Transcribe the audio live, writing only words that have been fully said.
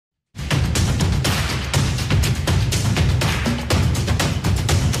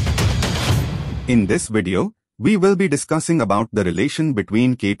In this video, we will be discussing about the relation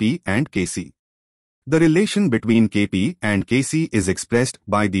between Kp and Kc. The relation between Kp and Kc is expressed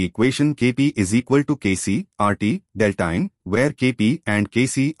by the equation Kp is equal to Kc, RT, delta n, where Kp and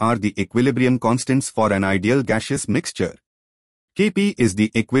Kc are the equilibrium constants for an ideal gaseous mixture. Kp is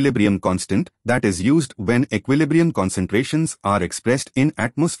the equilibrium constant that is used when equilibrium concentrations are expressed in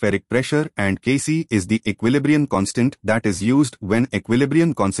atmospheric pressure, and Kc is the equilibrium constant that is used when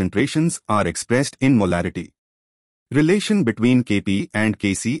equilibrium concentrations are expressed in molarity. Relation between Kp and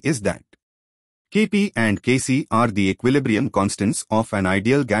Kc is that Kp and Kc are the equilibrium constants of an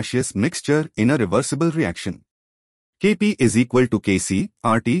ideal gaseous mixture in a reversible reaction. Kp is equal to Kc,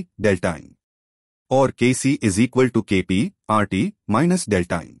 RT, delta n. Or Kc is equal to Kp, RT, minus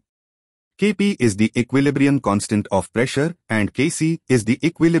delta n. Kp is the equilibrium constant of pressure and Kc is the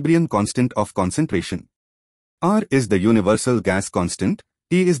equilibrium constant of concentration. R is the universal gas constant,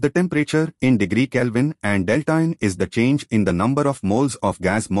 T is the temperature in degree Kelvin, and delta n is the change in the number of moles of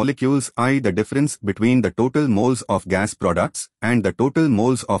gas molecules, i.e. the difference between the total moles of gas products and the total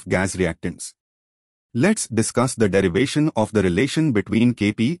moles of gas reactants. Let's discuss the derivation of the relation between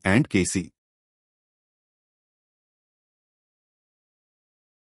Kp and Kc.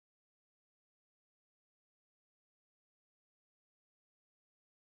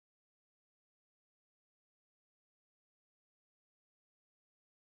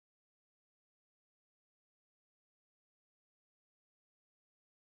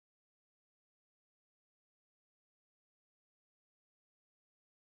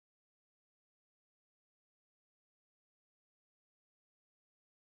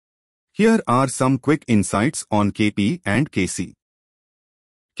 Here are some quick insights on Kp and Kc.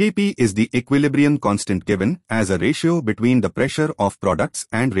 Kp is the equilibrium constant given as a ratio between the pressure of products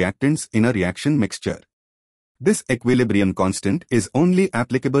and reactants in a reaction mixture. This equilibrium constant is only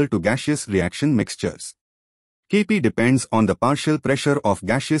applicable to gaseous reaction mixtures. Kp depends on the partial pressure of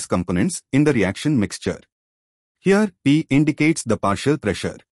gaseous components in the reaction mixture. Here, P indicates the partial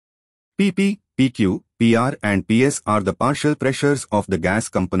pressure. Pp, Pq, Pr and Ps are the partial pressures of the gas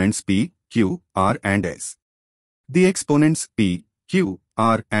components P, Q, R and S. The exponents P, Q,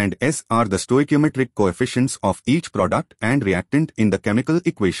 R and S are the stoichiometric coefficients of each product and reactant in the chemical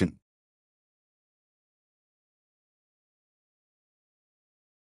equation.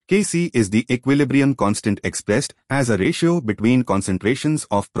 Kc is the equilibrium constant expressed as a ratio between concentrations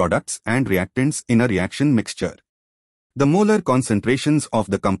of products and reactants in a reaction mixture. The molar concentrations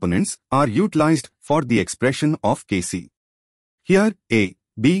of the components are utilized for the expression of Kc. Here, A,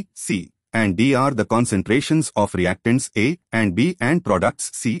 B, C, and D are the concentrations of reactants A and B and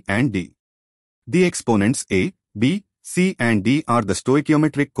products C and D. The exponents A, B, C and D are the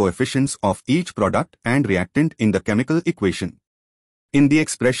stoichiometric coefficients of each product and reactant in the chemical equation. In the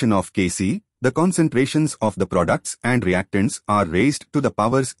expression of Kc, the concentrations of the products and reactants are raised to the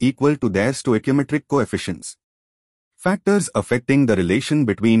powers equal to their stoichiometric coefficients. Factors affecting the relation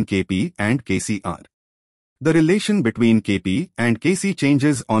between Kp and Kc are: the relation between Kp and Kc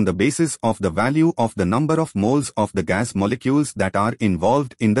changes on the basis of the value of the number of moles of the gas molecules that are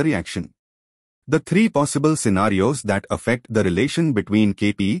involved in the reaction. The three possible scenarios that affect the relation between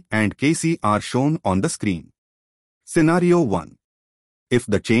Kp and Kc are shown on the screen. Scenario 1. If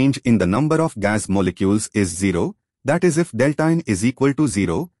the change in the number of gas molecules is 0, that is if delta n is equal to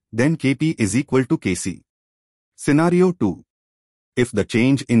 0, then Kp is equal to Kc. Scenario 2. If the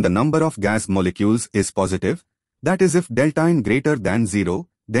change in the number of gas molecules is positive, that is if delta n greater than 0,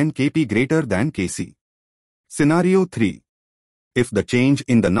 then Kp greater than Kc. Scenario 3. If the change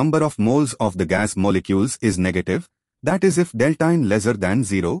in the number of moles of the gas molecules is negative, that is if delta n lesser than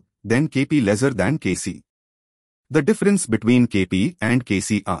 0, then Kp lesser than Kc. The difference between Kp and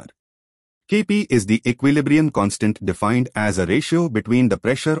Kc are: Kp is the equilibrium constant defined as a ratio between the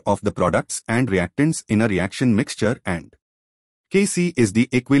pressure of the products and reactants in a reaction mixture, and Kc is the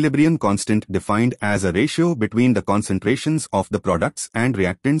equilibrium constant defined as a ratio between the concentrations of the products and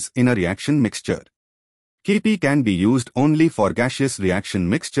reactants in a reaction mixture. Kp can be used only for gaseous reaction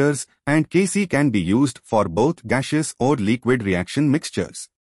mixtures and Kc can be used for both gaseous or liquid reaction mixtures.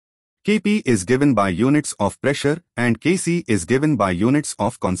 Kp is given by units of pressure and Kc is given by units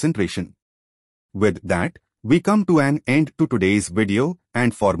of concentration. With that, we come to an end to today's video,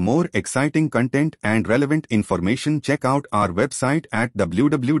 and for more exciting content and relevant information check out our website at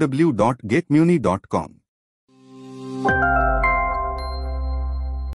www.getmyuni.com.